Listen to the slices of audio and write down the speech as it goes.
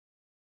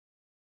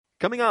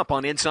Coming up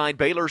on Inside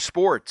Baylor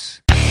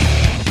Sports.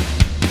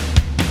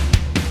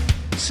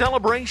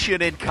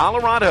 Celebration in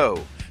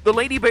Colorado. The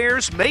Lady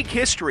Bears make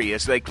history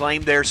as they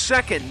claim their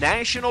second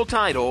national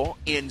title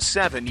in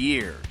 7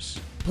 years.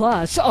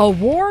 Plus,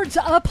 awards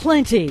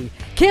aplenty.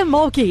 Kim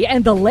Mulkey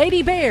and the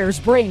Lady Bears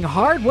bring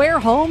hardware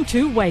home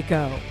to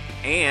Waco.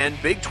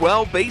 And Big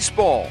 12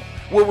 baseball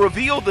will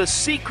reveal the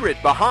secret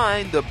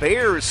behind the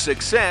Bears'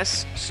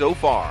 success so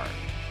far.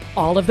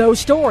 All of those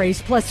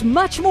stories plus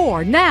much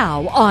more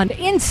now on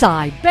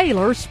Inside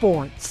Baylor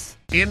Sports.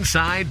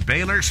 Inside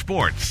Baylor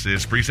Sports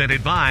is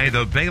presented by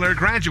the Baylor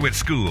Graduate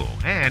School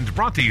and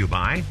brought to you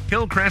by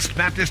Hillcrest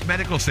Baptist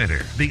Medical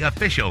Center, the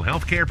official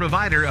healthcare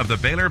provider of the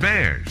Baylor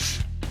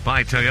Bears.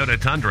 By Toyota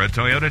Tundra,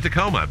 Toyota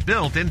Tacoma,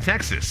 built in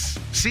Texas.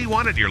 See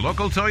one at your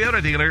local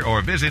Toyota dealer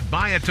or visit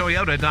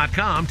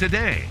buyatoyota.com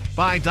today.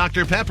 By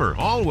Dr. Pepper,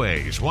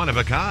 always one of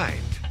a kind.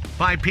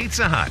 By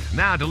Pizza Hut,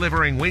 now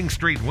delivering Wing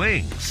Street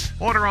wings.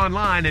 Order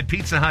online at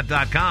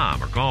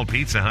pizzahut.com or call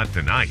Pizza Hut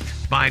tonight.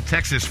 By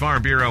Texas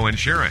Farm Bureau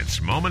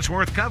Insurance, moments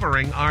worth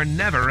covering are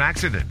never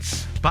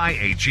accidents. By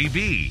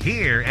H-E-B,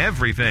 here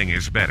everything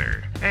is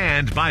better.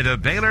 And by the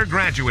Baylor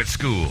Graduate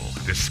School.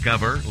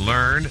 Discover,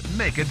 learn,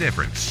 make a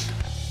difference.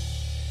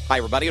 Hi,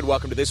 everybody, and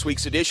welcome to this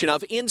week's edition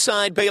of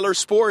Inside Baylor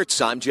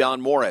Sports. I'm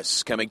John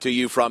Morris, coming to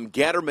you from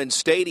Gatterman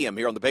Stadium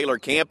here on the Baylor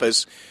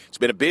campus. It's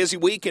been a busy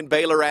week in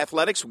Baylor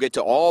athletics. We'll get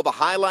to all the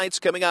highlights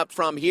coming up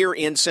from here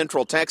in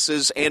Central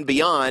Texas and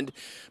beyond.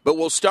 But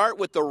we'll start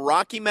with the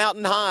Rocky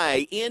Mountain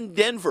High in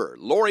Denver.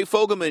 Lori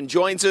Fogelman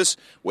joins us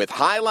with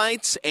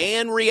highlights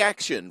and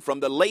reaction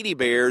from the Lady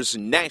Bears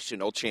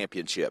National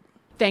Championship.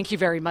 Thank you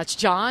very much,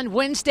 John.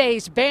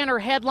 Wednesday's banner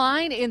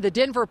headline in the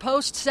Denver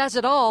Post says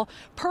it all.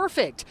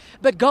 Perfect.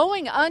 But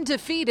going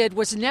undefeated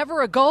was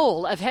never a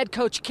goal of head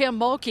coach Kim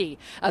Mulkey.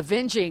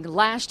 Avenging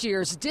last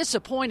year's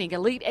disappointing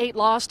Elite Eight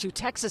loss to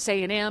Texas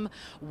A&M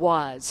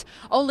was.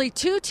 Only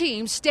two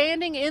teams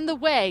standing in the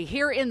way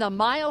here in the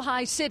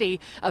mile-high city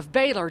of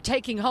Baylor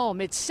taking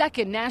home its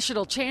second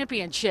national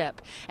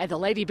championship. And the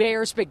Lady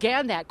Bears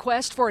began that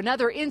quest for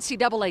another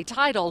NCAA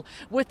title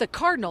with the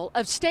Cardinal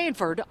of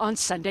Stanford on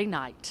Sunday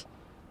night.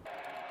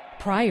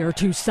 Prior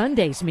to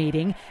Sunday's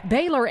meeting,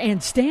 Baylor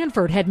and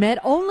Stanford had met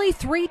only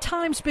 3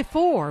 times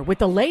before, with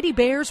the Lady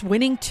Bears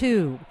winning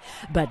 2.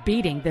 But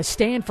beating the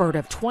Stanford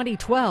of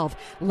 2012,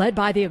 led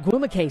by the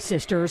Agumake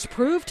sisters,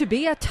 proved to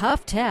be a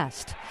tough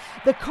test.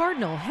 The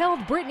Cardinal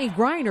held Brittany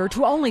Griner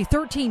to only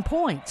 13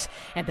 points,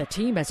 and the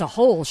team as a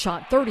whole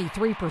shot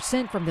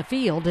 33% from the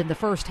field in the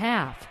first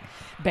half.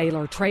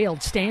 Baylor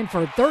trailed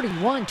Stanford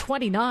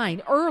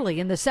 31-29 early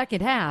in the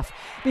second half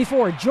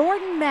before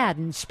Jordan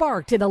Madden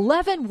sparked an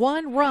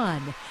 11-1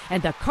 run,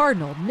 and the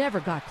Cardinal never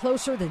got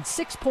closer than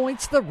 6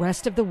 points the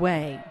rest of the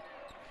way.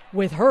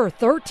 With her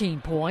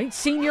 13 points,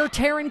 senior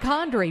Taryn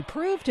Condrey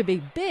proved to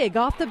be big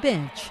off the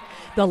bench.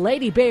 The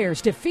Lady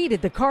Bears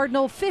defeated the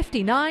Cardinal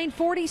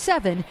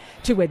 59-47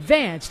 to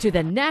advance to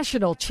the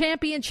national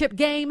championship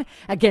game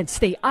against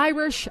the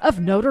Irish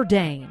of Notre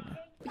Dame.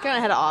 We kind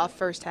of had an off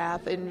first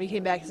half, and we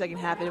came back the second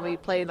half, and we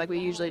played like we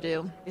usually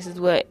do. This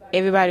is what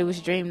everybody was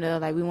dreamed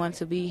of, like we want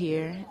to be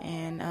here,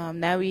 and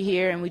now we're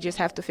here, and we just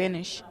have to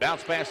finish.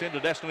 Bounce pass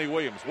into Destiny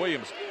Williams.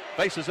 Williams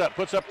faces up,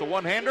 puts up the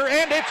one-hander,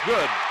 and it's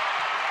good.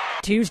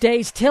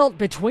 Tuesday's tilt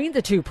between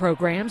the two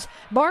programs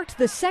marked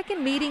the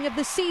second meeting of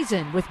the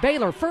season, with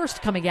Baylor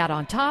first coming out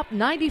on top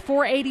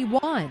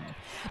 94-81.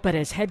 But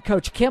as head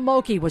coach Kim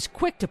Mulkey was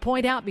quick to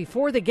point out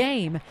before the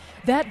game,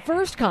 that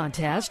first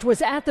contest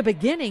was at the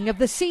beginning of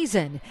the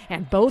season,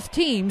 and both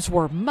teams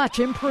were much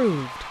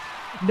improved.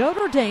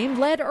 Notre Dame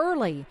led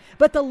early,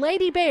 but the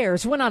Lady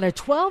Bears went on a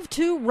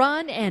 12-2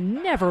 run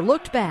and never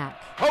looked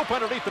back. Hope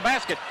underneath the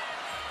basket,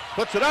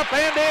 puts it up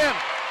and in.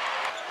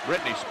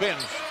 Brittany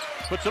spins,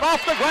 puts it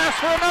off the glass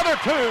for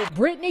another 2.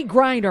 Brittany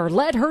Griner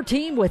led her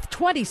team with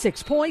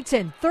 26 points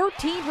and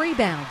 13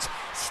 rebounds,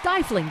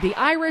 stifling the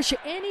Irish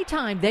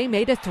anytime they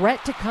made a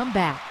threat to come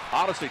back.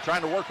 Odyssey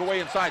trying to work her way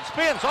inside,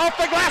 spins off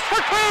the glass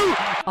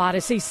for 2.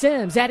 Odyssey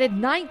Sims added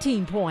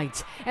 19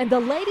 points, and the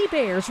Lady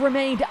Bears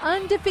remained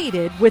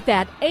undefeated with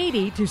that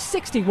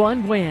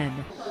 80-61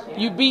 win.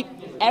 You beat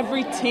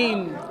every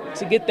team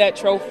to get that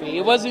trophy.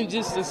 It wasn't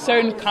just a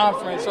certain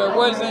conference, or it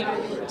wasn't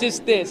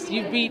just this.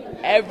 You beat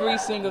every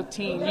single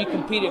team. You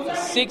competed for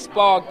 6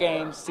 ball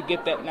games to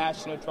get that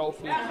national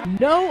trophy.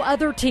 No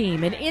other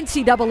team in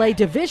NCAA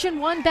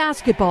Division I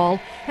basketball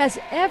has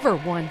ever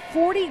won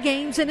 40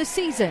 games in a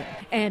season,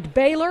 and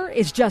Baylor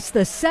is just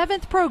the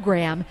 7th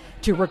program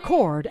to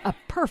record a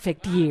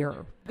perfect year.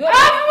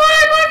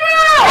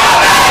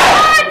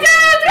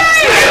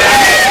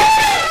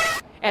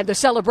 And the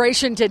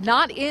celebration did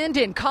not end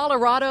in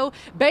Colorado.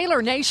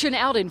 Baylor Nation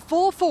out in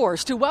full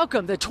force to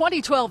welcome the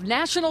 2012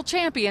 national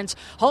champions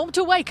home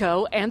to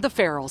Waco and the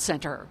Farrell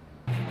Center.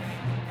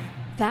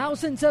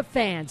 Thousands of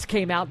fans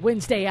came out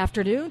Wednesday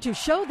afternoon to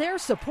show their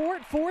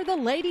support for the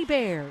Lady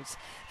Bears.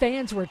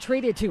 Fans were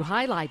treated to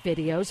highlight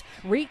videos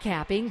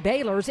recapping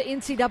Baylor's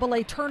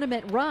NCAA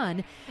tournament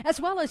run, as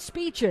well as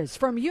speeches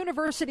from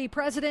University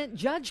President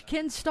Judge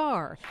Ken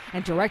Starr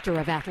and Director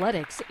of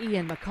Athletics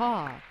Ian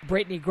McCaw.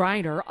 Brittany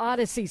Griner,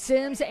 Odyssey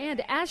Sims,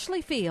 and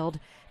Ashley Field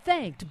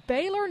thanked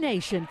Baylor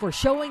Nation for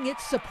showing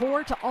its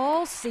support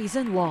all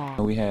season long.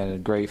 We had a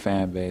great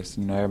fan base.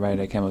 Everybody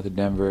that came up to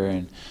Denver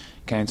and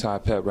came to our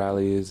pep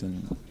rallies,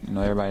 and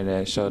everybody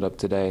that showed up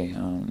today.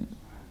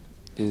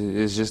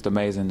 It's just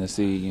amazing to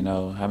see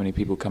how many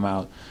people come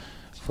out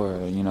for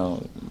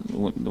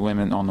the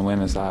women on the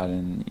women's side,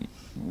 and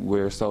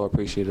we're so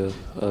appreciative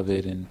of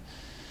it, and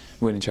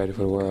we wouldn't trade it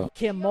for the world.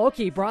 Kim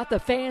Mulkey brought the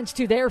fans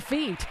to their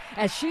feet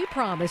as she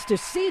promised to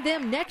see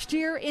them next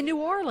year in New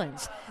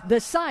Orleans,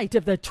 the site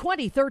of the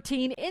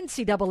 2013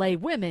 NCAA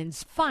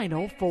Women's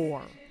Final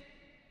Four.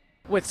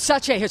 With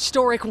such a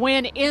historic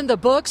win in the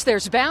books,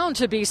 there's bound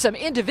to be some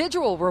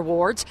individual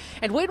rewards.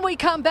 And when we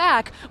come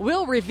back,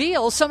 we'll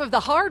reveal some of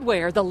the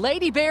hardware the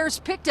Lady Bears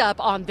picked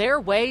up on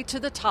their way to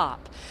the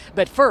top.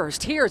 But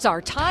first, here's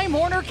our Time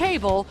Warner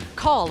Cable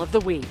Call of the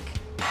Week.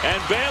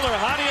 And Baylor,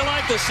 how do you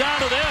like the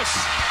sound of this?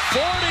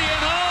 40-0.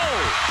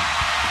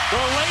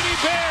 The Lady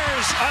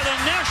Bears are the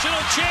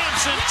national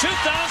champs in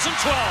 2012.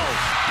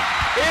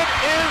 It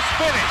is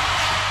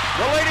finished.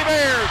 The Lady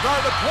Bears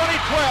are the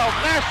 2012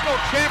 national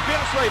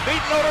champions. They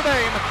beat Notre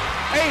Dame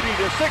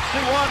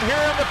 80-61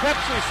 here in the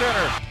Pepsi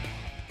Center.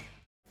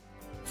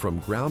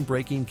 From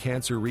groundbreaking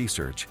cancer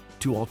research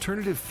to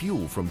alternative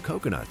fuel from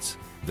coconuts,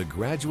 the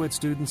graduate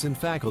students and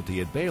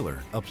faculty at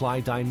Baylor apply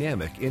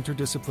dynamic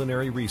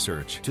interdisciplinary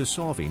research to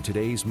solving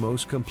today's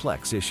most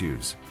complex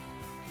issues.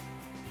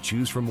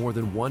 Choose from more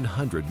than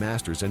 100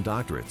 masters and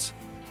doctorates,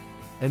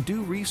 and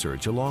do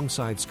research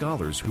alongside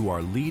scholars who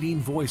are leading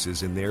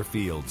voices in their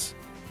fields.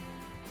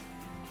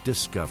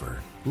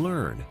 Discover,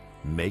 learn,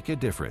 make a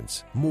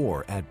difference.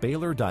 More at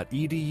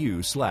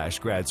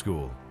baylor.edu/grad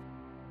school.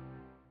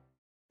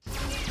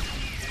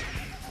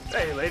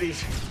 Hey,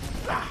 ladies.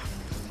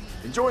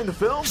 Enjoying the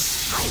film?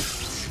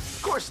 Of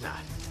course not.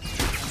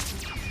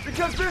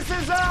 Because this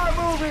is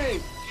our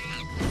movie!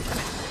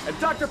 And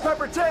Dr.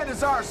 Pepper 10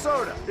 is our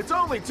soda. It's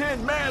only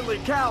 10 manly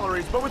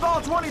calories, but with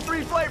all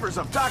 23 flavors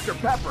of Dr.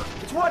 Pepper.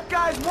 It's what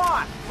guys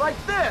want, like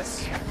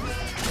this.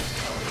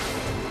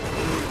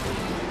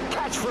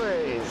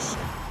 Catchphrase.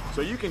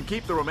 So you can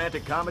keep the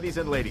romantic comedies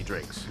and lady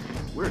drinks.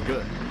 We're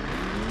good.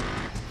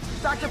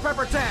 Dr.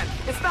 Pepper 10,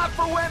 it's not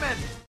for women.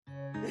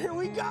 Here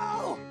we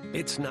go.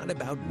 It's not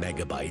about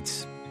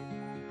megabytes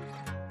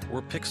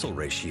or pixel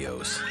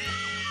ratios.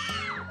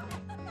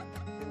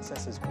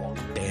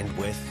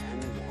 Bandwidth,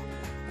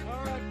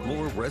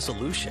 more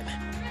resolution.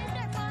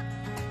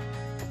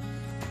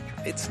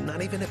 It's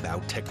not even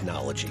about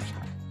technology.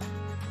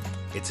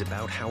 It's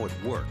about how it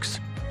works.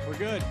 We're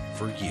good.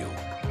 For you.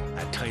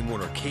 At Time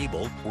Warner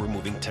Cable, we're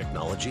moving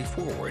technology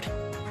forward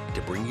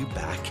to bring you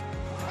back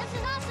This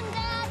is awesome,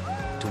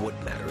 Dad. to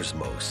what matters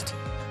most.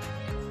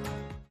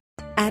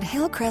 At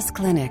Hillcrest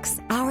Clinics,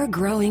 our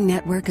growing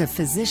network of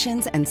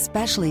physicians and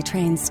specially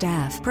trained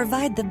staff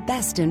provide the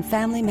best in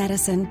family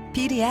medicine,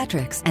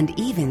 pediatrics, and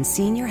even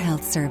senior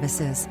health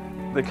services.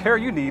 The care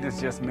you need is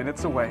just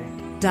minutes away.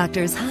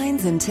 Doctors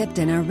Hines and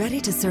Tipton are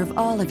ready to serve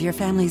all of your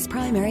family's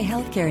primary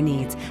health care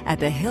needs at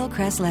the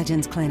Hillcrest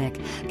Legends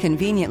Clinic,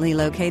 conveniently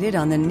located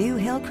on the new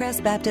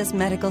Hillcrest Baptist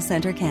Medical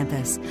Center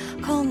campus.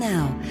 Call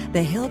now,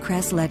 the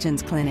Hillcrest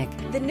Legends Clinic.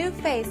 The new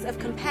face of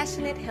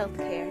compassionate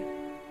healthcare.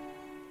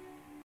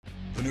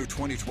 The new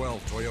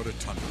 2012 Toyota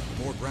Tundra,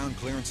 more ground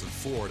clearance than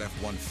Ford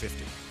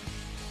F-150.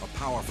 A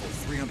powerful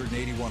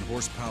 381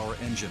 horsepower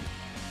engine.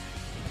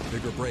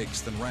 Bigger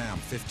brakes than Ram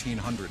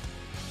 1500.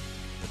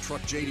 The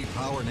truck J.D.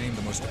 Power named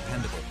the most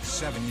dependable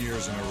 7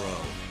 years in a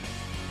row.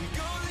 We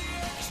go the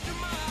extra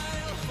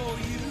mile for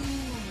you.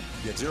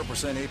 Get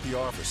 0%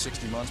 APR for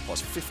 60 months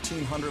plus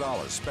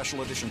 $1,500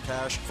 special edition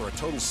cash for a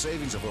total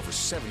savings of over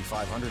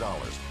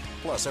 $7,500.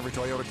 Plus, every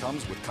Toyota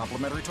comes with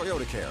complimentary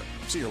Toyota Care.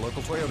 See your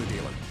local Toyota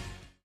dealer.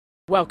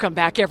 Welcome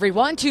back,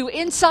 everyone, to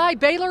Inside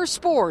Baylor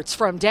Sports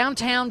from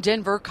downtown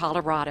Denver,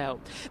 Colorado.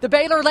 The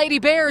Baylor Lady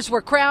Bears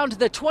were crowned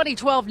the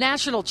 2012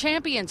 national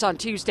champions on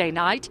Tuesday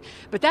night,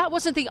 but that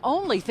wasn't the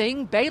only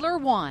thing Baylor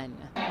won.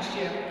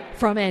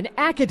 From an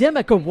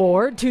academic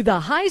award to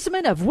the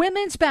Heisman of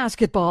women's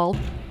basketball.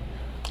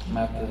 I'm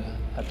going to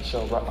have to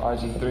show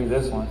RG3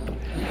 this one.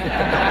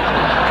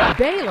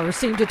 Baylor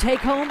seemed to take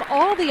home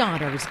all the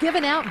honors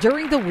given out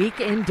during the week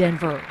in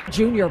Denver.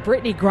 Junior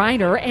Brittany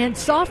Griner and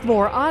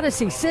sophomore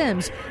Odyssey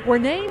Sims were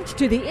named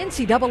to the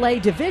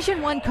NCAA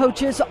Division I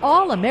Coaches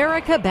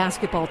All-America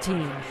basketball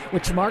team,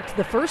 which marked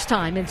the first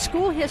time in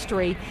school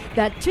history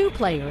that two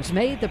players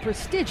made the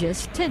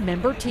prestigious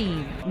 10-member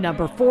team.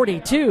 Number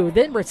 42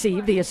 then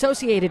received the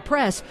Associated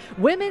Press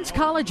Women's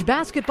College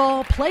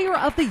Basketball Player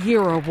of the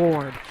Year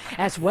Award,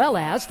 as well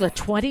as the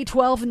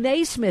 2012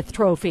 Naismith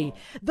Trophy,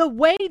 the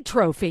Wade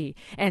Trophy,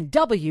 and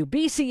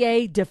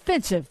WBCA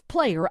Defensive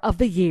Player of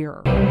the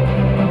Year.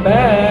 I'm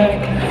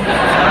back.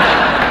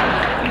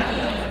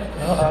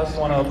 I just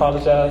want to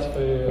apologize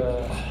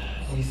for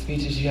these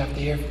speeches you have to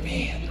hear from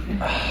me.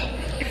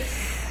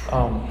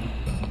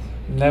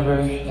 Never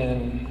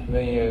in a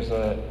million years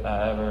would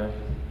I ever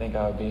think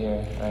I would be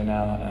here right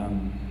now.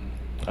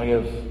 I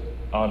give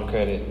all the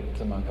credit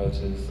to my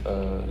coaches,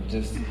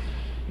 just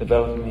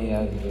developing me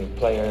as a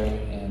player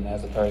and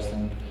as a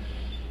person,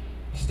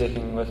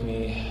 sticking with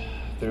me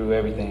through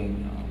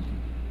everything.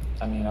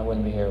 I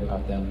wouldn't be here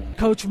without them.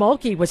 Coach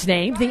Mulkey was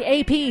named the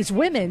AP's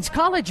Women's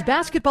College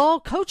Basketball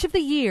Coach of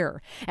the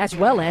Year, as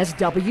well as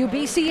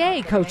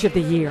WBCA Coach of the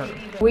Year.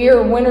 We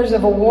are winners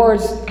of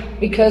awards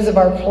because of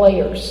our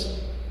players.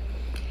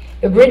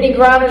 The Brittany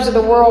Grinders of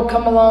the world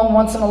come along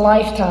once in a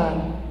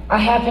lifetime. I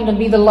happen to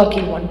be the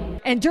lucky one.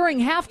 And during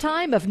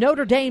halftime of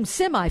Notre Dame's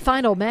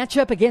semifinal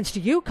matchup against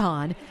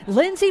UConn,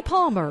 Lindsey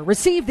Palmer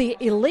received the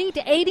Elite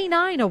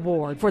 89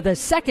 award for the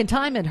second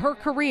time in her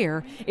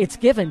career. It's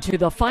given to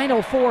the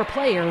Final Four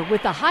player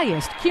with the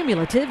highest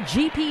cumulative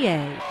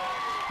GPA.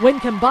 When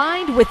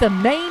combined with the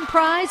main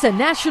prize, a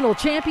national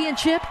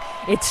championship,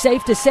 it's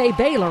safe to say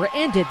Baylor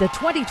ended the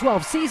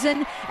 2012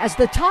 season as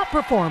the top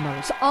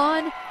performers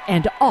on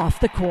and off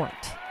the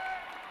court.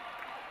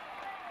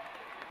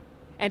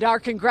 And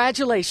our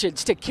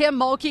congratulations to Kim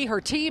Mulkey,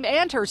 her team,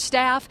 and her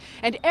staff,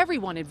 and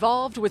everyone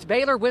involved with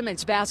Baylor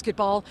women's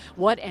basketball.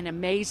 What an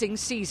amazing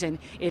season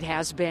it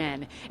has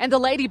been. And the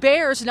Lady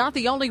Bears, not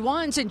the only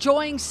ones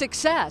enjoying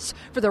success.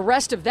 For the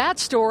rest of that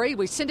story,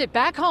 we send it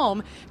back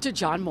home to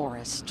John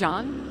Morris.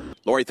 John?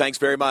 Lori, thanks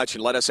very much,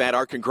 and let us add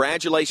our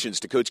congratulations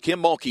to Coach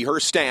Kim Mulkey, her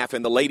staff,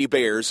 and the Lady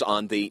Bears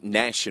on the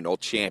national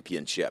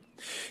championship.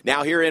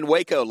 Now here in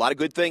Waco, a lot of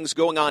good things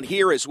going on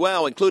here as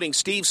well, including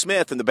Steve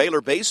Smith and the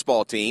Baylor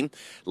baseball team.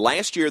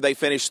 Last year they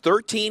finished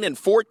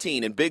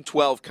 13-14 in Big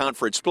 12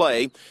 conference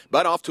play,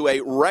 but off to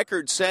a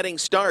record-setting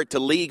start to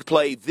league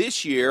play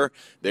this year.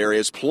 There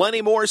is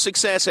plenty more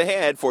success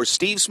ahead for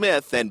Steve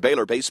Smith and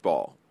Baylor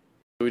baseball.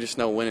 We just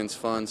know winning's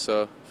fun,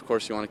 so of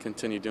course you want to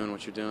continue doing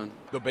what you're doing.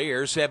 The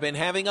Bears have been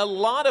having a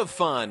lot of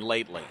fun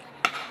lately.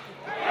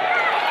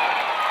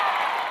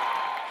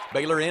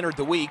 Baylor entered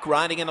the week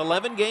riding an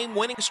 11-game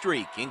winning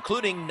streak,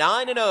 including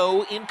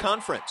 9-0 in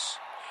conference.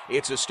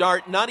 It's a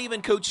start not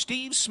even Coach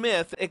Steve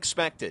Smith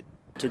expected.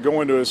 To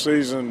go into a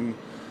season,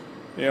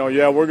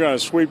 we're going to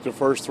sweep the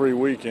first 3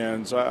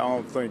 weekends. I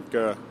don't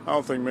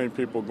think many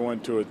people go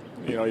into it,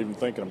 even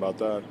thinking about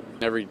that.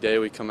 Every day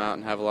we come out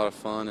and have a lot of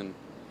fun and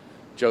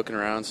joking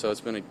around, so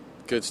it's been a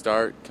good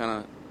start. We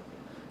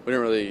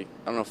didn't really,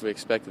 I don't know if we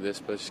expected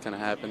this, but it just kind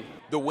of happened.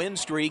 The win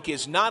streak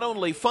is not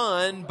only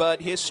fun,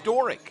 but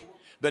historic.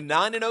 The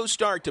 9-0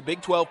 start to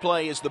Big 12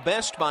 play is the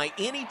best by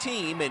any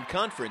team in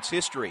conference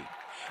history.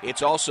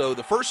 It's also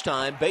the first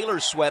time Baylor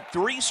swept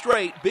 3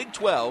 straight Big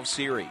 12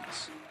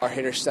 series. Our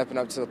hitters stepping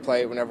up to the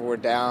plate whenever we're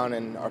down,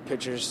 and our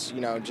pitchers,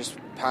 just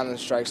pounding the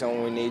strikes on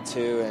when we need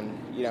to. And,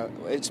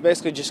 it's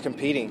basically just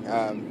competing.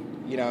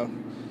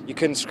 You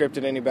couldn't script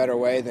it any better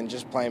way than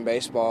just playing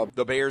baseball.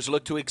 The Bears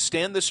look to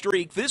extend the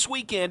streak this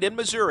weekend in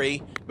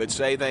Missouri, but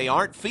say they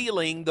aren't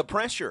feeling the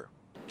pressure.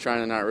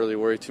 Trying to not really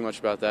worry too much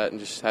about that and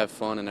just have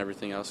fun, and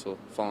everything else will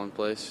fall in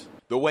place.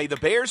 The way the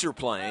Bears are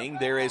playing,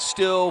 there is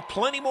still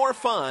plenty more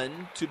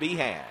fun to be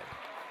had.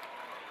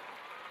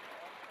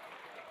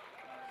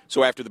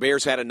 So after the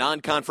Bears had a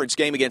non-conference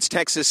game against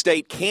Texas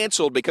State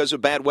canceled because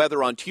of bad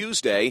weather on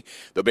Tuesday,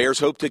 the Bears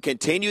hope to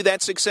continue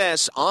that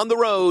success on the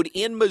road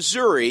in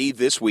Missouri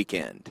this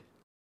weekend.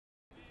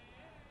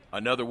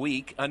 Another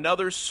week,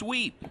 another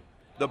sweep.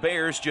 The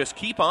Bears just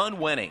keep on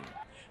winning.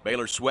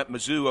 Baylor swept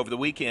Mizzou over the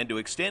weekend to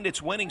extend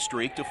its winning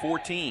streak to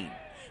 14.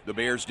 The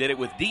Bears did it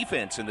with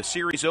defense in the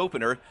series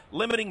opener,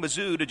 limiting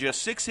Mizzou to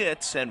just 6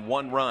 hits and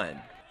 1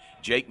 run.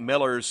 Jake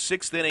Miller's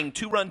 6th-inning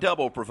 2-run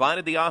double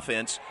provided the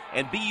offense,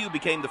 and BU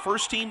became the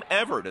first team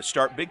ever to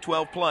start Big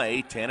 12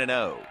 play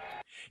 10-0.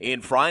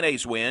 In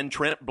Friday's win,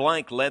 Trent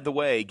Blank led the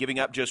way, giving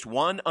up just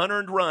 1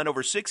 unearned run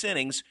over 6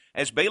 innings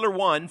as Baylor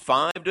won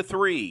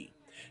 5-3.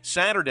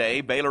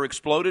 Saturday, Baylor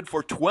exploded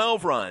for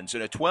 12 runs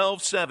in a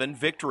 12-7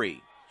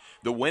 victory.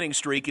 The winning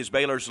streak is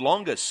Baylor's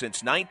longest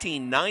since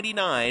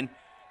 1999.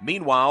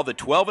 Meanwhile, the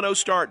 12-0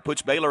 start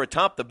puts Baylor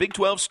atop the Big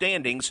 12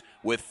 standings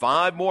with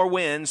 5 more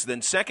wins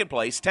than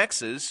second-place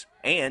Texas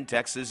and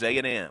Texas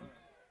A&M.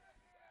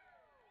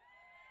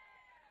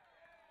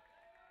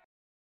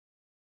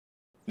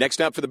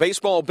 Next up for the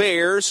baseball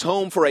Bears,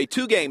 home for a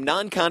 2-game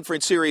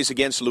non-conference series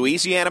against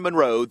Louisiana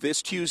Monroe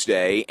this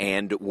Tuesday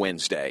and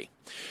Wednesday.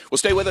 Well,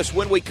 stay with us.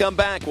 When we come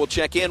back, we'll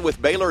check in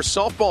with Baylor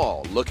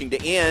softball, looking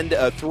to end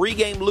a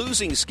 3-game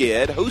losing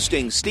skid,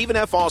 hosting Stephen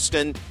F.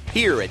 Austin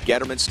here at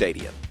Getterman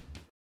Stadium.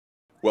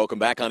 Welcome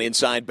back on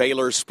Inside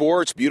Baylor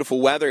Sports.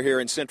 Beautiful weather here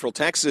in Central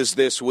Texas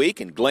this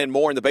week, and Glenn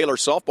Moore and the Baylor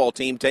softball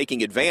team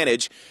taking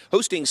advantage,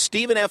 hosting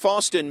Stephen F.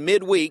 Austin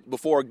midweek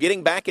before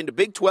getting back into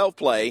Big 12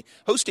 play,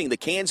 hosting the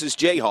Kansas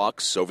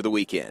Jayhawks over the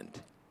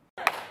weekend.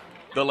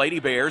 The Lady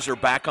Bears are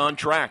back on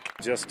track.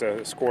 Just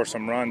to score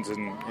some runs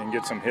and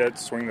get some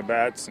hits, swing the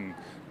bats, and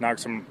knock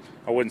some,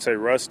 I wouldn't say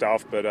rust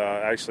off, but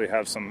actually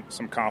have some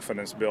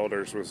confidence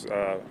builders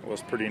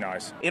was pretty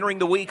nice. Entering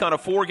the week on a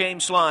 4-game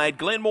slide,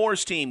 Glenn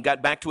Moore's team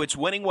got back to its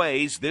winning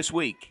ways this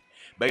week.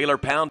 Baylor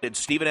pounded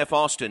Stephen F.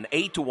 Austin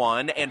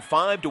 8-1 and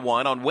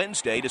 5-1 on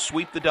Wednesday to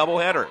sweep the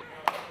doubleheader.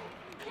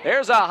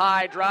 There's a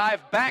high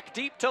drive back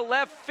deep to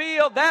left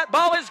field. That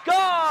ball is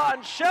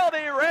gone.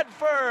 Shelby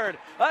Redford,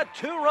 a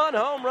 2-run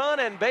home run,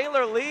 and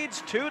Baylor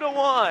leads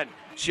 2-1.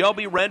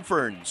 Shelby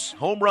Redford's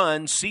home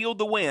run sealed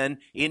the win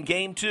in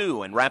Game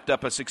 2 and wrapped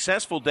up a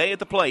successful day at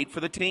the plate for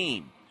the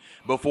team.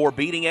 Before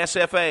beating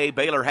SFA,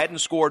 Baylor hadn't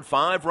scored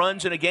 5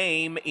 runs in a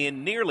game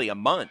in nearly a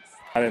month.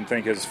 I didn't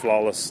think his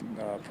flawless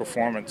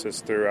performances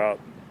throughout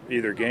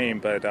either game,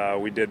 but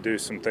we did do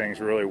some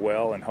things really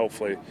well and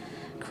hopefully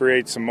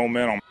create some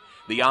momentum.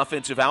 The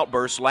offensive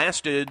outburst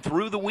lasted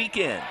through the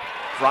weekend.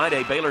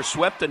 Friday, Baylor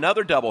swept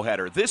another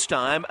doubleheader, this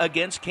time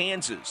against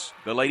Kansas.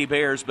 The Lady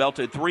Bears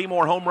belted 3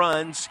 more home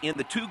runs in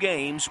the 2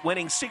 games,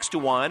 winning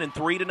 6-1 and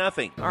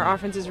 3-0. Our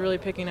offense is really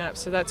picking up,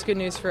 so that's good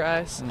news for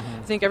us.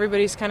 I think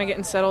everybody's kind of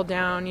getting settled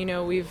down. You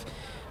know, we've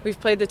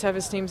played the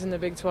toughest teams in the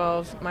Big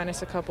 12,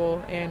 minus a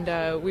couple,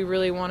 and we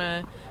really want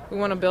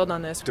to build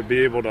on this. To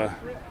be able to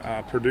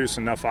produce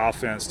enough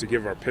offense to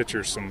give our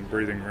pitchers some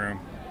breathing room.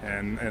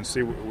 And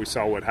see, we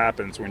saw what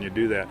happens when you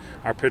do that.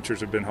 Our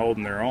pitchers have been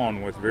holding their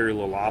own with very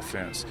little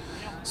offense.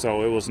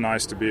 So it was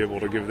nice to be able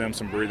to give them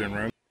some breathing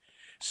room.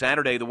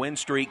 Saturday, the win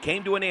streak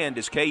came to an end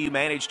as KU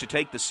managed to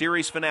take the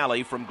series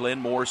finale from Glenn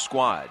Moore's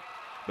squad.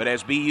 But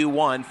as BU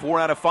won 4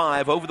 out of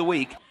 5 over the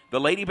week,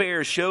 the Lady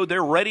Bears showed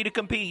they're ready to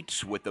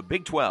compete with the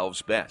Big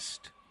 12's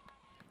best.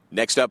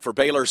 Next up for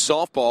Baylor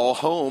softball,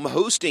 home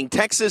hosting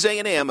Texas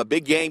A&M, a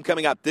big game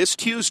coming up this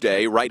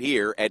Tuesday right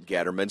here at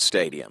Gatterman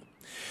Stadium.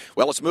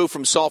 Well, let's move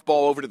from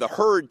softball over to the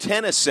Herd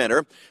Tennis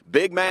Center.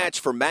 Big match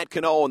for Matt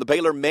Cannell and the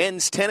Baylor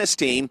men's tennis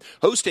team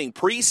hosting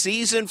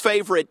preseason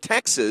favorite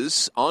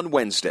Texas on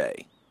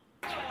Wednesday.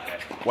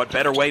 What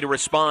better way to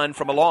respond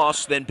from a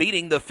loss than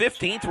beating the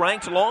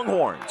 15th-ranked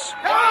Longhorns?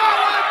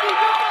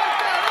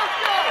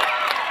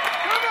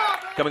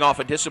 Coming off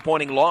a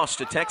disappointing loss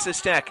to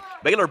Texas Tech,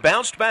 Baylor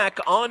bounced back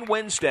on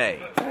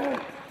Wednesday.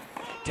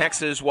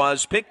 Texas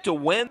was picked to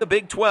win the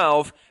Big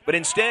 12, but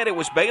instead it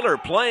was Baylor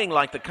playing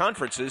like the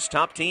conference's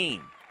top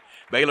team.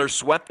 Baylor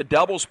swept the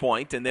doubles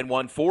point and then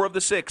won 4 of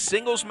the 6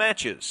 singles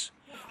matches.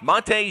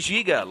 Mate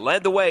Giga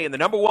led the way in the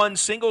number 1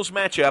 singles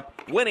matchup,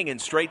 winning in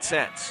straight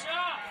sets.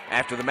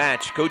 After the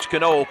match, Coach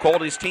Cannell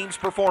called his team's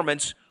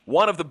performance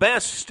one of the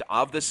best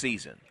of the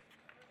season.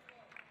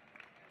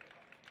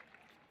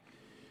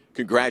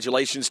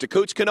 Congratulations to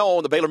Coach Cannell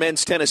and the Baylor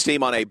men's tennis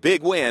team on a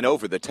big win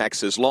over the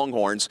Texas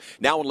Longhorns.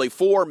 Now only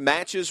 4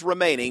 matches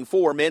remaining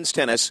for men's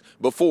tennis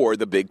before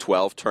the Big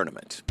 12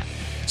 tournament.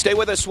 Stay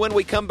with us when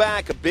we come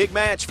back. A big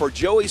match for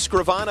Joey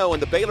Scrivano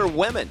and the Baylor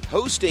women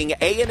hosting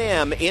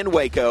A&M in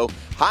Waco.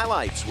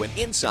 Highlights when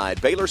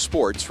Inside Baylor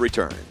Sports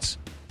returns.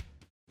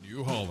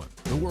 New Holland,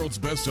 the world's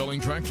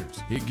best-selling tractors.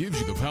 It gives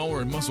you the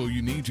power and muscle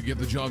you need to get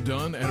the job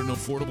done at an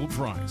affordable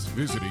price.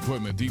 Visit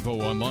Equipment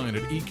Depot online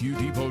at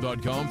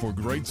eqdepot.com for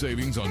great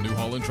savings on New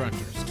Holland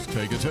tractors.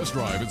 Take a test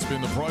drive and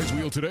spin the prize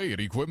wheel today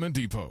at Equipment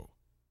Depot.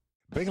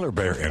 Baylor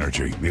Bear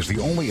Energy is the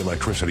only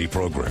electricity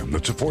program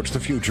that supports the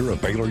future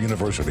of Baylor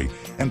University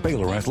and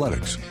Baylor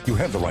Athletics. You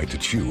have the right to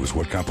choose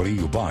what company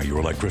you buy your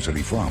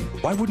electricity from.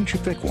 Why wouldn't you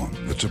pick one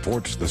that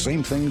supports the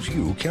same things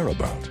you care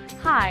about?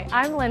 Hi,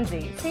 I'm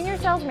Lindsay, Senior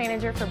Sales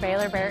Manager for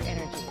Baylor Bear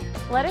Energy.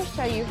 Let us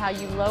show you how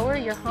you lower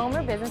your home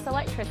or business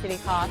electricity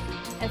costs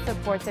and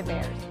support the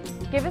Bears.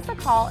 Give us a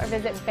call or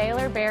visit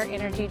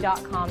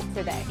BaylorBearEnergy.com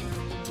today.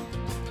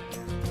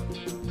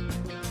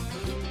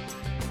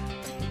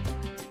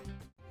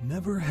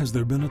 Never has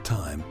there been a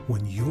time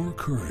when your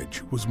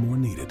courage was more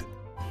needed.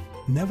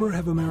 Never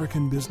have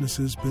American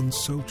businesses been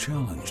so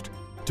challenged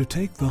to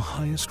take the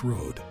highest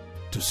road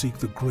to seek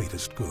the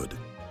greatest good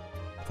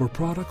for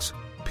products,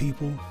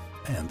 people,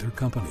 and their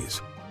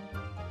companies.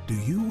 Do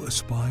you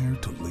aspire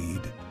to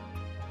lead?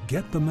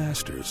 Get the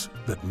master's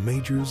that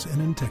majors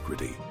in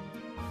integrity.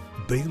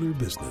 Baylor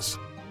Business,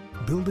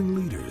 building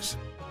leaders,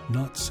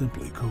 not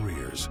simply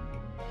careers.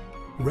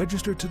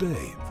 Register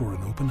today for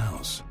an open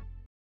house.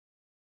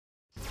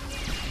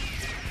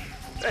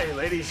 Hey,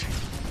 ladies.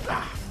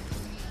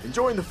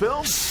 Enjoying the film?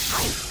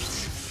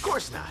 Of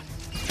course not.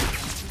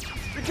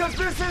 Because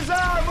this is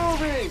our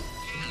movie!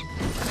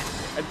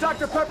 And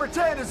Dr. Pepper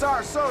 10 is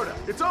our soda.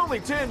 It's only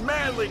 10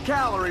 manly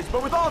calories,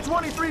 but with all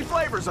 23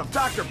 flavors of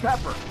Dr.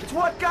 Pepper. It's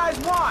what guys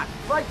want,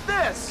 like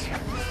this.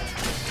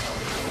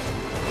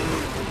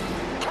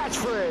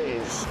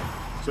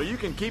 Catchphrase. So you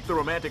can keep the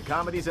romantic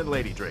comedies and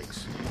lady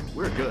drinks.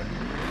 We're good.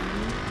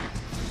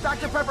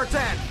 Dr. Pepper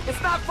 10,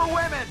 it's not for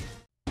women!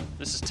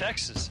 This is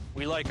Texas.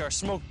 We like our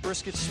smoked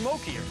brisket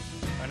smokier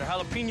and our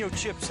jalapeno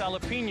chips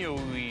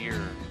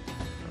jalapeno-ier.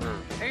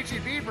 curve.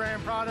 H-E-B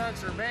brand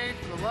products are made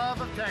for the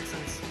love of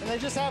Texas. And they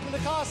just happen to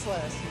cost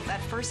less.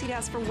 At first he'd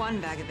ask for 1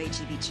 bag of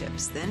H-E-B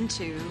chips, then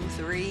 2,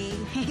 3.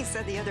 He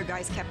said the other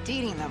guys kept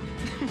eating them.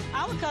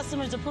 Our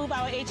customers approve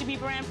our H-E-B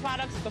brand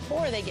products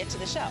before they get to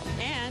the shelf,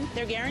 and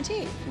they're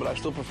guaranteed. But I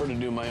still prefer to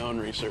do my own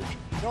research.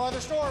 No other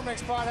store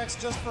makes products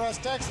just for us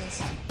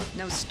Texans.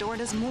 No store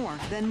does more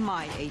than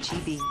my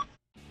H-E-B.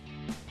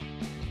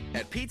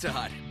 At Pizza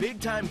Hut,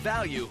 big-time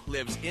value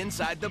lives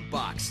inside the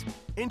box.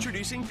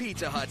 Introducing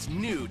Pizza Hut's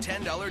new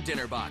 $10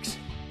 dinner box.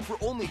 For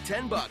only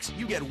 $10,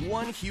 you get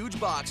 1 huge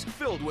box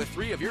filled with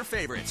 3 of your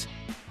favorites,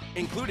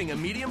 including a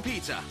medium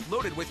pizza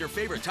loaded with your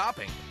favorite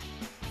topping,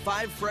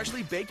 5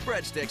 freshly baked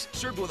breadsticks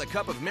served with a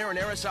cup of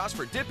marinara sauce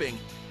for dipping,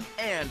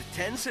 and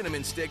 10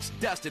 cinnamon sticks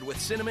dusted with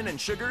cinnamon and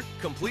sugar,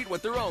 complete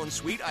with their own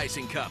sweet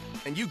icing cup.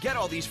 And you get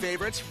all these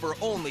favorites for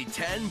only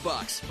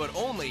 $10, but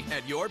only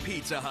at your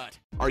Pizza Hut.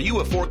 Are you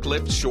a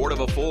forklift short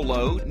of a full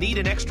load? Need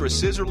an extra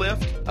scissor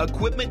lift?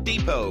 Equipment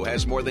Depot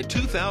has more than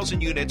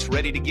 2,000 units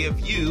ready to give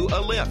you a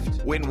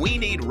lift. When we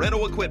need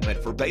rental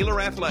equipment for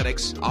Baylor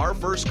Athletics, our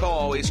first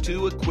call is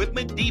to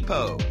Equipment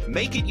Depot.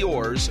 Make it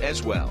yours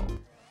as well.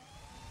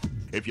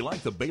 If you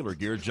like the Baylor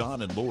gear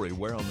John and Lori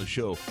wear on the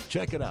show,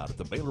 check it out at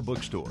the Baylor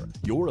Bookstore,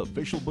 your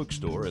official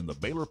bookstore in the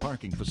Baylor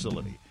parking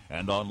facility,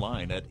 and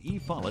online at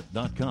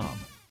efollett.com.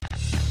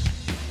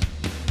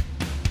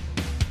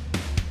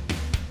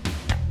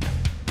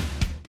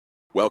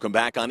 Welcome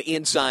back on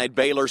Inside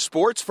Baylor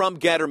Sports from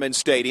Gatterman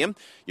Stadium.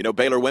 You know,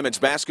 Baylor women's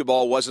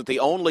basketball wasn't the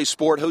only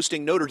sport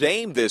hosting Notre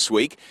Dame this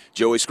week.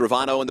 Joey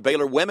Scrivano and the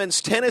Baylor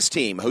women's tennis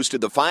team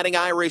hosted the Fighting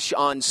Irish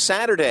on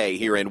Saturday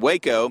here in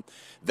Waco.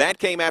 That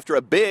came after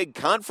a big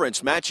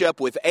conference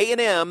matchup with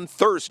A&M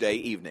Thursday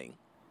evening.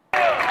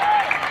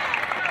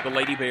 The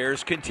Lady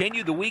Bears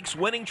continue the week's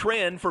winning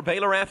trend for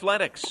Baylor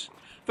athletics.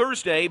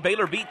 Thursday,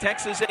 Baylor beat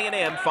Texas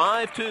A&M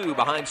 5-2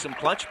 behind some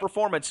clutch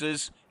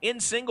performances in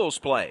singles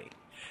play.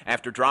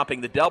 After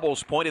dropping the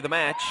doubles point of the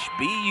match,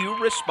 BU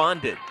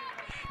responded.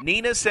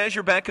 Nina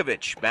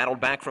Sezierbekovic battled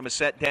back from a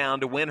set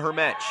down to win her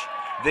match.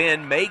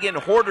 Then Megan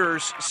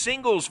Horder's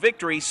singles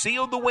victory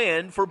sealed the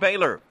win for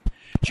Baylor.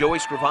 Joey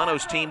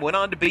Scrivano's team went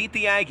on to beat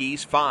the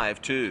Aggies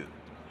 5-2.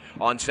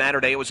 On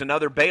Saturday, it was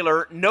another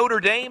Baylor-Notre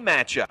Dame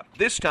matchup,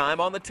 this time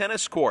on the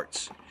tennis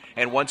courts.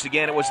 And once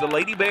again, it was the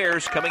Lady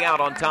Bears coming out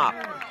on top.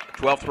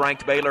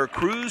 12th-ranked Baylor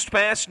cruised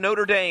past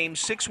Notre Dame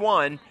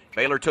 6-1.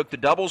 Baylor took the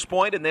doubles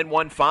point and then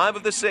won 5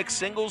 of the 6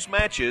 singles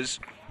matches.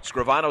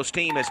 Scrivano's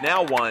team has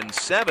now won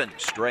 7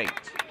 straight.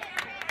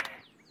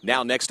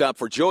 Now next up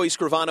for Joey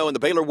Scrivano and the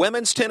Baylor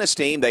women's tennis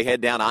team, they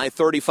head down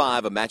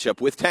I-35, a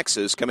matchup with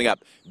Texas coming up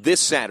this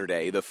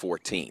Saturday, the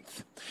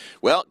 14th.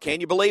 Well,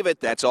 can you believe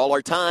it? That's all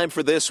our time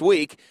for this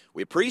week.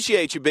 We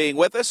appreciate you being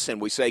with us,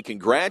 and we say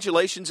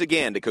congratulations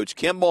again to Coach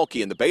Kim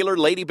Mulkey and the Baylor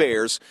Lady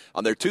Bears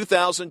on their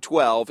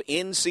 2012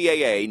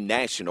 NCAA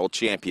National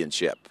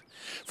Championship.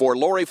 For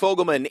Lori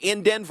Fogelman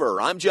in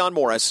Denver, I'm John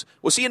Morris.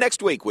 We'll see you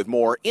next week with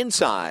more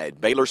Inside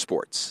Baylor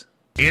Sports.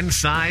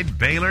 Inside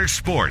Baylor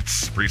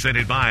Sports,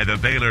 presented by the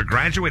Baylor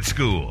Graduate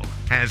School,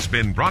 has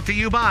been brought to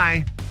you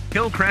by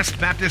Hillcrest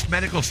Baptist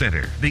Medical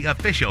Center, the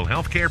official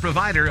healthcare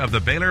provider of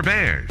the Baylor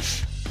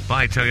Bears.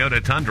 By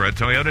Toyota Tundra,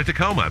 Toyota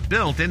Tacoma,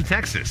 built in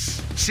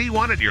Texas. See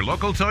one at your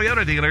local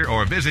Toyota dealer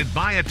or visit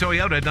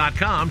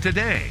buyatoyota.com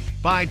today.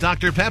 By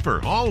Dr.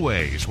 Pepper,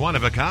 always one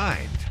of a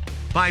kind.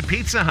 By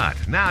Pizza Hut,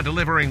 now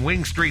delivering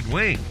Wing Street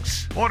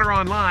wings. Order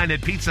online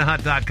at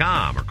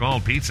pizzahut.com or call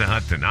Pizza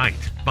Hut tonight.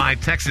 By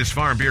Texas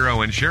Farm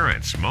Bureau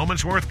Insurance,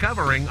 moments worth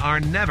covering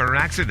are never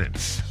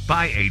accidents.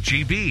 By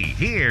H-E-B,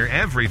 here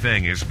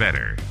everything is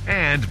better.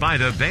 And by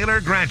the Baylor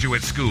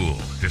Graduate School,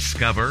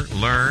 discover,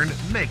 learn,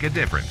 make a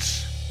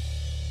difference.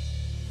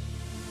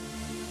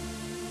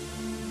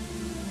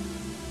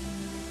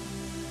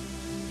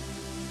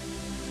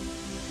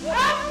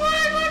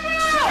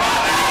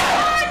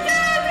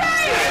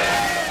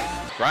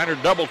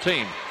 Griner double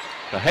team.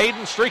 To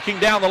Hayden streaking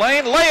down the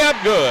lane.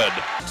 Layup good.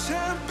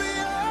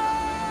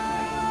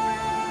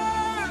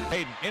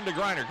 Hayden into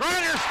Griner.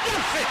 Griner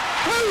skips it.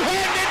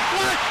 Two-handed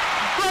flush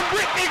from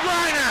Brittany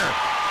Griner.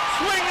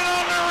 Swinging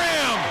on the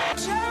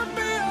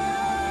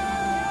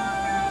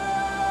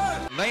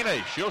rim.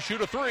 Nene, she'll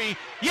shoot a 3.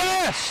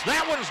 Yes,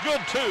 that one's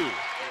good too.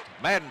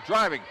 Madden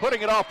driving,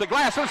 putting it off the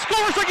glass and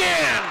scores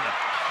again.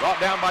 Brought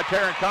down by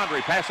Taryn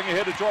Condrey, passing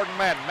ahead to Jordan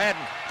Madden.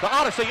 Madden to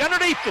Odyssey,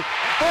 underneath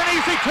for an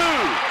easy 2.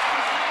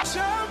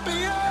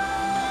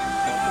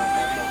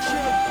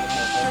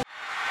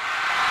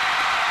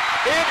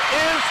 It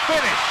is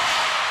finished.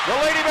 The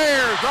Lady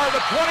Bears are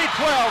the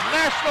 2012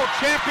 national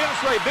champions.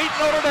 They beat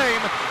Notre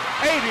Dame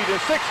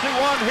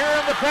 80-61 here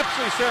in the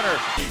Pepsi Center.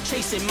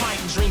 Chasing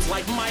Mike dreams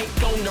like Mike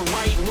on the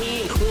right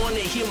wing.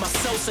 Wanna hear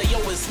myself say, yo,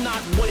 it's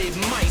not what it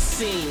might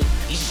seem.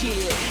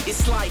 Yeah,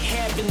 it's like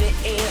having the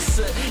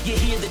answer. You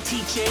hear the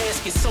teacher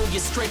ask it, so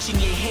you're stretching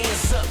your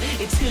hands up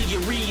until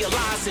you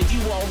realize if you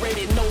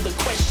already know the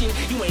question,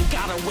 you ain't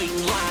gotta wait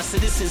in line. So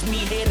this is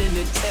me handing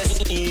the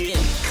test in.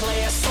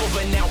 Class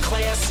over now,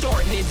 class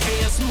starting.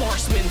 Advanced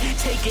marksman,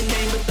 taking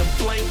aim at the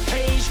blank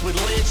page with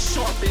lead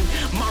sharpened.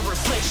 My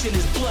reflection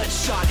is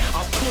bloodshot.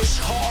 I push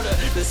harder,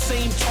 the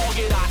same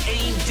target I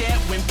aimed at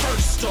when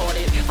first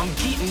started. I'm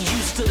getting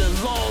used to the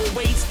long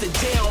waits, the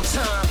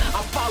downtime.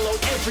 I follow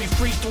every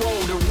free throw,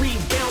 the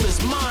rebound is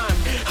mine.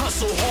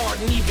 Hustle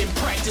hard and even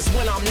practice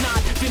when I'm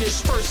not.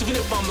 Finish first even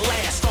if I'm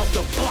last off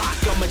the block.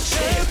 I'm a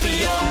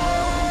champion.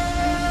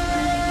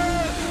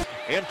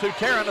 Into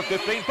Taryn, a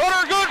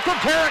 15-footer, good from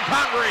Taryn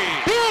Connery.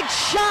 Big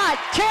shot,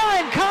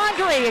 Taryn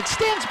Connery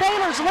extends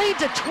Baylor's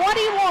lead to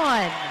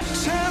 21.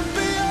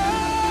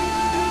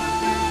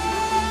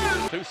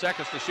 2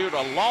 seconds to shoot,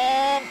 a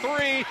long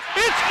three.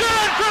 It's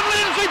good from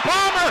Lindsey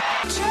Palmer.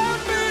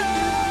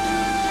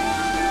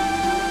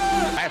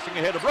 Passing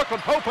ahead to Brooklyn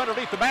Pope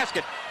underneath the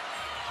basket.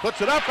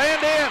 Puts it up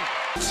and in.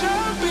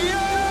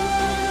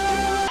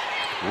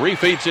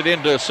 Refeeds it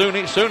into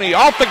Suni. Suni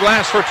off the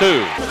glass for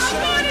two.